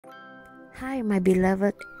Hi my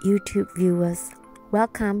beloved YouTube viewers,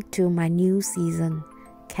 welcome to my new season,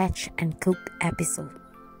 Catch and Cook episode.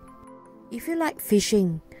 If you like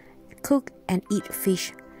fishing, cook and eat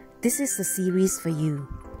fish, this is the series for you.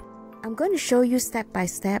 I'm going to show you step by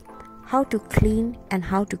step how to clean and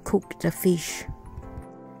how to cook the fish.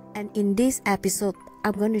 And in this episode,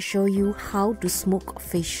 I'm going to show you how to smoke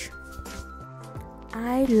fish.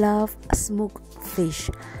 I love smoked fish.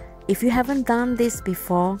 If you haven't done this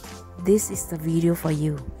before, this is the video for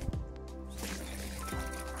you.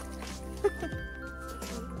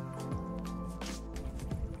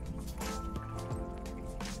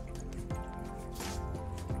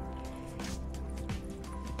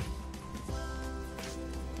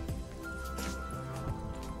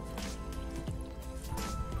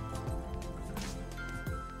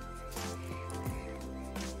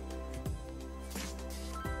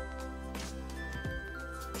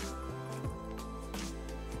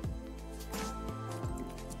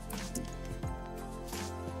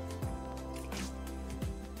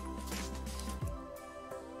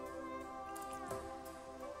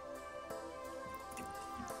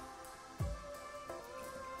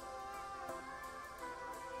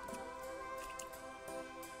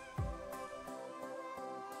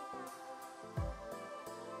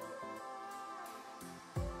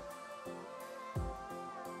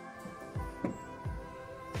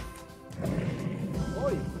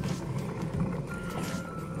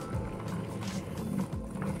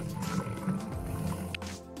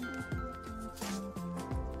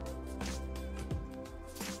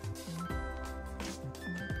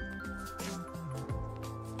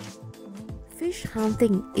 Fish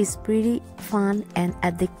hunting is pretty fun and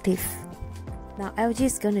addictive. Now LG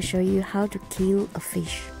is going to show you how to kill a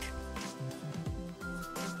fish.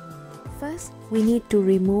 First, we need to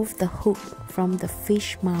remove the hook from the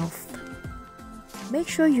fish mouth. Make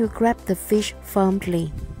sure you grab the fish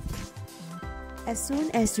firmly. As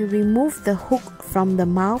soon as you remove the hook from the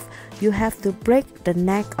mouth, you have to break the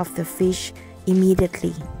neck of the fish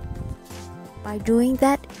immediately. By doing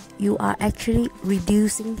that, you are actually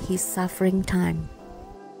reducing his suffering time.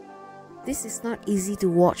 This is not easy to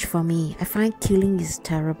watch for me. I find killing is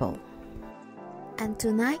terrible. And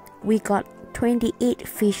tonight, we got 28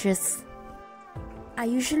 fishes. I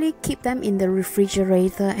usually keep them in the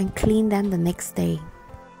refrigerator and clean them the next day.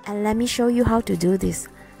 And let me show you how to do this.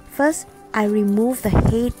 First, I remove the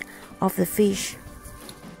head of the fish.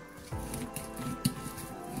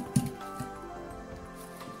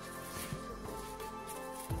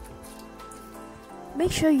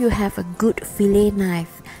 Make sure you have a good fillet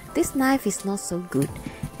knife. This knife is not so good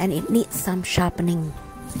and it needs some sharpening.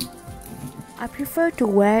 I prefer to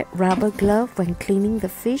wear rubber glove when cleaning the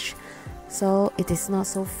fish so it is not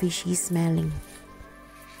so fishy smelling.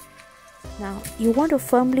 Now you want to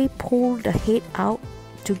firmly pull the head out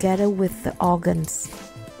together with the organs.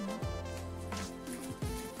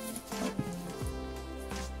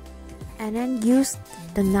 And then use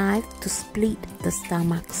the knife to split the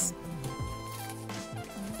stomachs.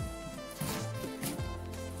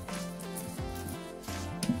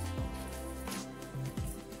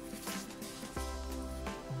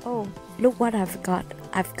 Oh, look what I've got.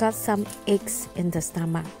 I've got some eggs in the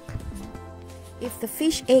stomach. If the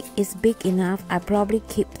fish egg is big enough, I probably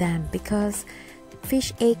keep them because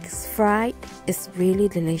fish eggs fried is really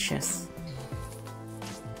delicious.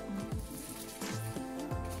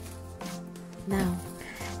 Now,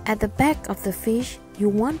 at the back of the fish, you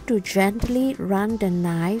want to gently run the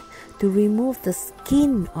knife to remove the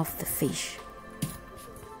skin of the fish.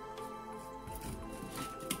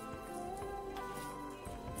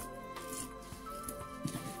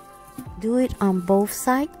 Do it on both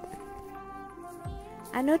sides.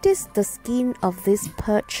 I noticed the skin of this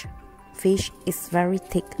perch fish is very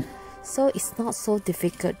thick, so it's not so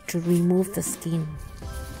difficult to remove the skin.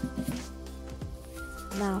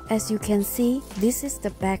 Now, as you can see, this is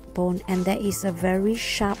the backbone and there is a very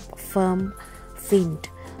sharp, firm fin,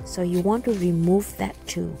 so you want to remove that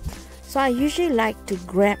too. So I usually like to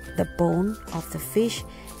grab the bone of the fish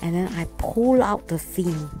and then I pull out the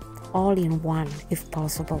fin all in one if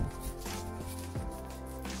possible.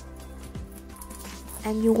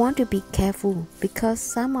 And you want to be careful because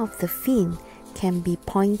some of the fin can be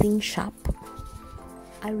pointing sharp.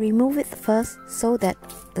 I remove it first so that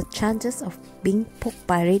the chances of being poked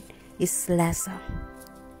by it is lesser.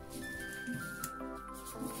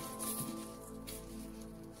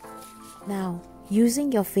 Now,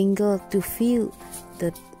 using your finger to feel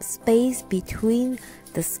the space between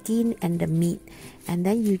the skin and the meat, and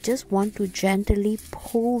then you just want to gently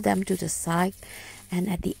pull them to the side, and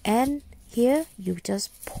at the end here you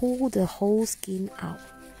just pull the whole skin out.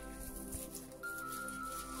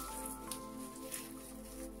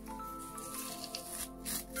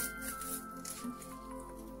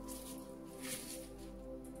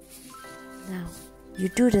 you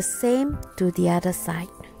do the same to the other side.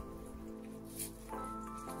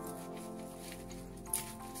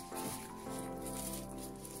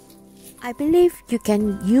 I believe you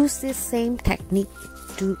can use this same technique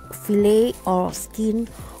to fillet or skin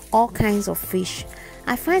all kinds of fish.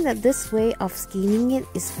 I find that this way of skinning it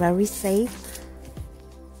is very safe.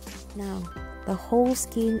 Now, the whole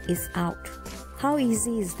skin is out. How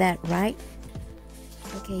easy is that, right?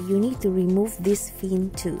 Okay, you need to remove this fin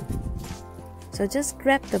too. So just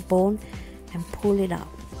grab the bone and pull it out.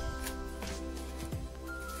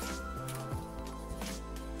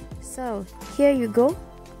 So here you go,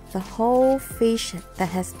 the whole fish that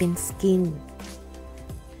has been skinned.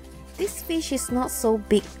 This fish is not so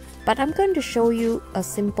big, but I'm going to show you a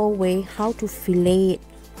simple way how to fillet it.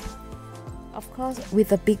 Of course,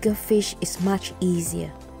 with a bigger fish it's much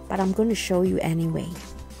easier, but I'm going to show you anyway.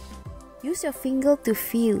 Use your finger to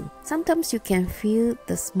feel. Sometimes you can feel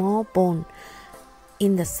the small bone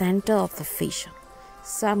in the center of the fish.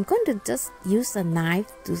 So I'm going to just use a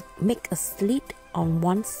knife to make a slit on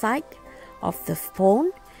one side of the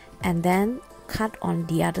bone and then cut on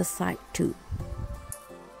the other side too.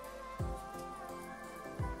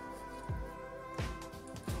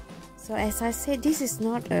 So as I said, this is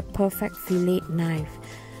not a perfect fillet knife.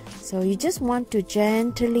 So you just want to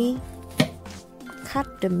gently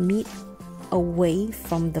cut the meat away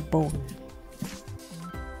from the bone.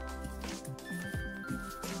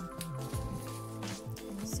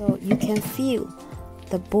 So you can feel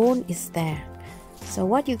the bone is there. So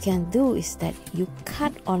what you can do is that you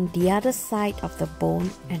cut on the other side of the bone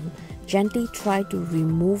and gently try to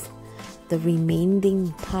remove the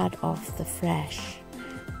remaining part of the flesh.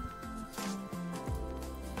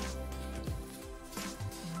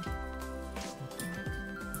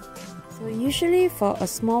 So usually for a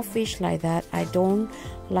small fish like that, I don't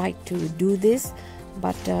like to do this,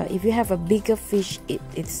 but if you have a bigger fish,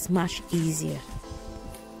 it's much easier.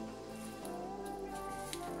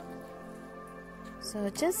 So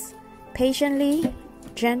just patiently,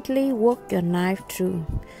 gently work your knife through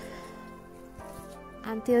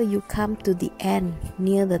until you come to the end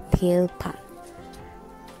near the tail part.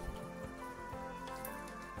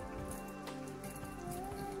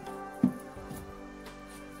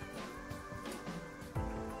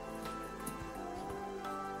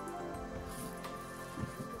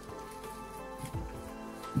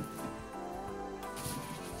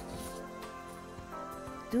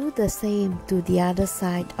 Do the same to the other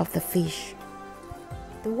side of the fish.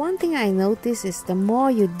 The one thing I notice is the more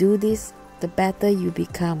you do this, the better you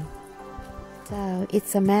become. So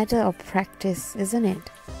it's a matter of practice, isn't it?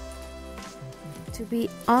 To be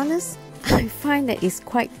honest, I find that it's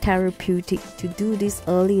quite therapeutic to do this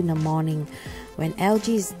early in the morning when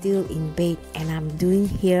LG is still in bed and I'm doing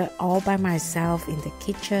here all by myself in the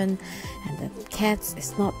kitchen and the cats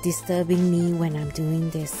is not disturbing me when I'm doing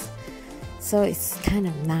this. So it's kind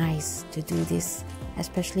of nice to do this,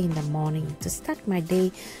 especially in the morning, to start my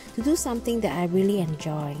day, to do something that I really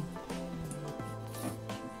enjoy.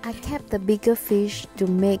 I kept the bigger fish to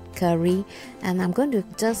make curry and I'm going to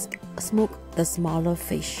just smoke the smaller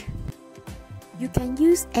fish. You can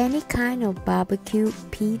use any kind of barbecue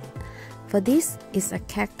pit. For this is a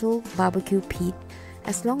kettle barbecue pit,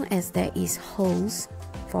 as long as there is holes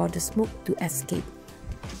for the smoke to escape.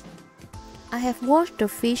 I have washed the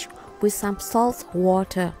fish with some salt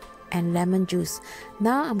water and lemon juice.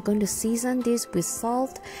 Now I'm going to season this with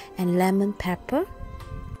salt and lemon pepper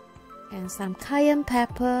and some cayenne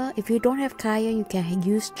pepper. If you don't have cayenne, you can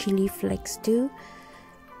use chili flakes too.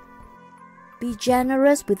 Be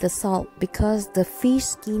generous with the salt because the fish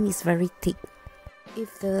skin is very thick.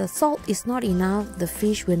 If the salt is not enough, the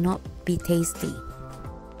fish will not be tasty.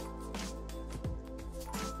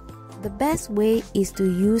 The best way is to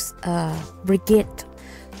use a briquette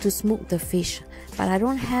to smoke the fish, but I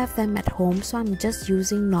don't have them at home, so I'm just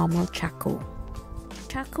using normal charcoal.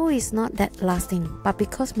 Charcoal is not that lasting, but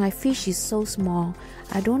because my fish is so small,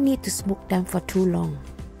 I don't need to smoke them for too long.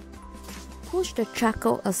 Push the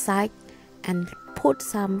charcoal aside and put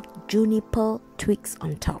some juniper twigs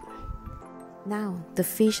on top. Now the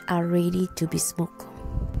fish are ready to be smoked.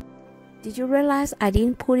 Did you realize I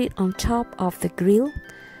didn't put it on top of the grill,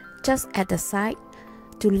 just at the side,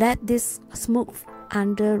 to let this smoke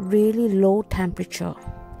under really low temperature?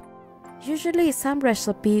 Usually some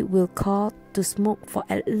recipe will call to smoke for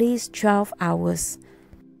at least 12 hours.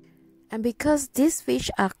 And because these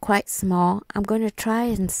fish are quite small, I'm going to try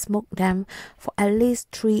and smoke them for at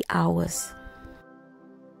least 3 hours.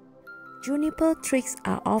 Juniper twigs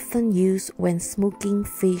are often used when smoking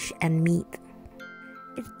fish and meat.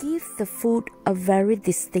 It gives the food a very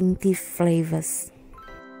distinctive flavors.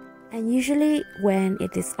 And usually when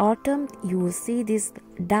it is autumn, you will see these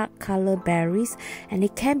dark color berries, and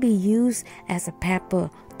it can be used as a pepper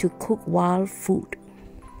to cook wild food,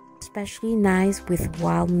 especially nice with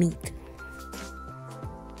wild meat.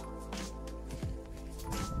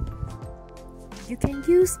 You can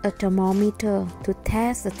use a thermometer to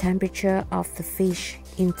test the temperature of the fish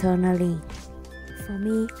internally. For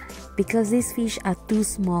me, because these fish are too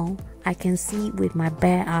small, I can see with my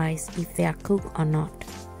bare eyes if they are cooked or not.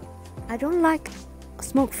 I don't like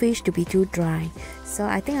smoked fish to be too dry, so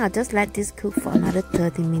I think I'll just let this cook for another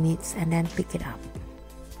 30 minutes and then pick it up.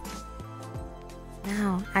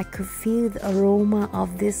 Now I could feel the aroma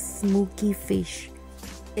of this smoky fish.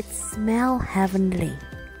 It smells heavenly.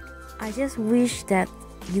 I just wish that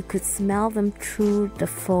you could smell them through the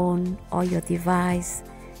phone or your device.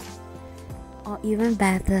 Or even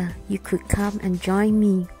better, you could come and join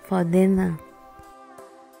me for dinner.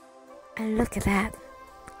 And look at that.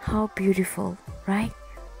 How beautiful, right?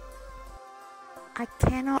 I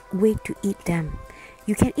cannot wait to eat them.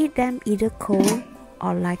 You can eat them either cold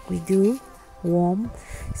or like we do, warm.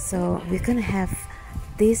 So we're gonna have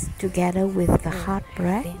this together with the hot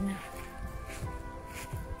bread.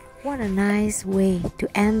 What a nice way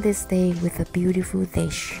to end this day with a beautiful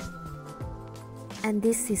dish. And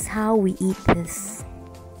this is how we eat this.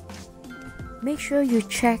 Make sure you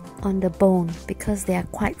check on the bone because they are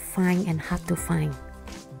quite fine and hard to find.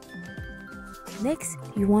 Next,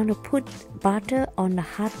 you want to put butter on the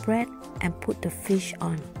hot bread and put the fish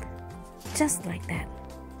on. Just like that.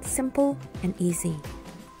 Simple and easy.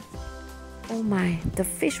 Oh my, the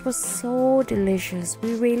fish was so delicious.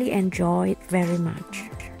 We really enjoyed it very much.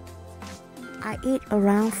 I ate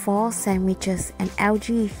around 4 sandwiches, and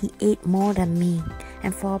LG, he ate more than me.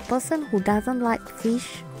 And for a person who doesn't like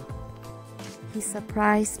fish, he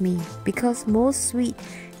surprised me because most sweet,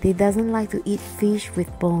 they doesn't like to eat fish with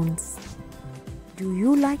bones. Do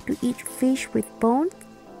you like to eat fish with bones?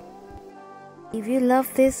 If you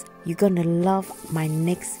love this, you're gonna love my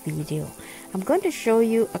next video. I'm going to show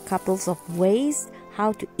you a couple of ways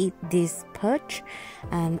how to eat this perch,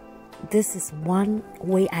 and this is one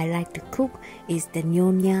way I like to cook is the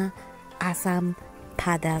Nyonya Asam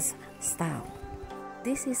Padas style.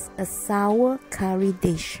 This is a sour curry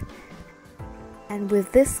dish, and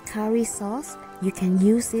with this curry sauce you can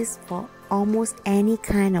use this for almost any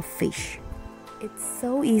kind of fish. It's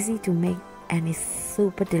so easy to make and it's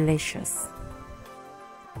super delicious.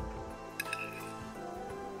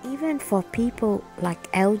 Even for people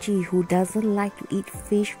like LG who doesn't like to eat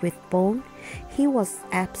fish with bone, he was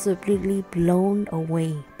absolutely blown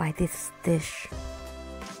away by this dish.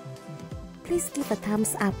 Please give a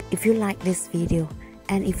thumbs up if you like this video,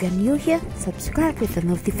 and if you're new here, subscribe with the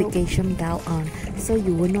notification bell on so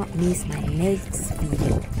you will not miss my next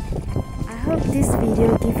video. I hope this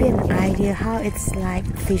video gives you an idea how it's like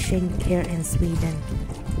fishing here in Sweden.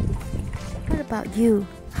 What about you?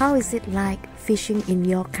 How is it like fishing in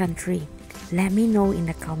your country? Let me know in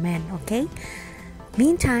the comment, okay?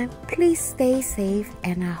 Meantime, please stay safe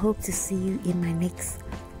and I hope to see you in my next.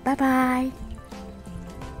 Bye bye!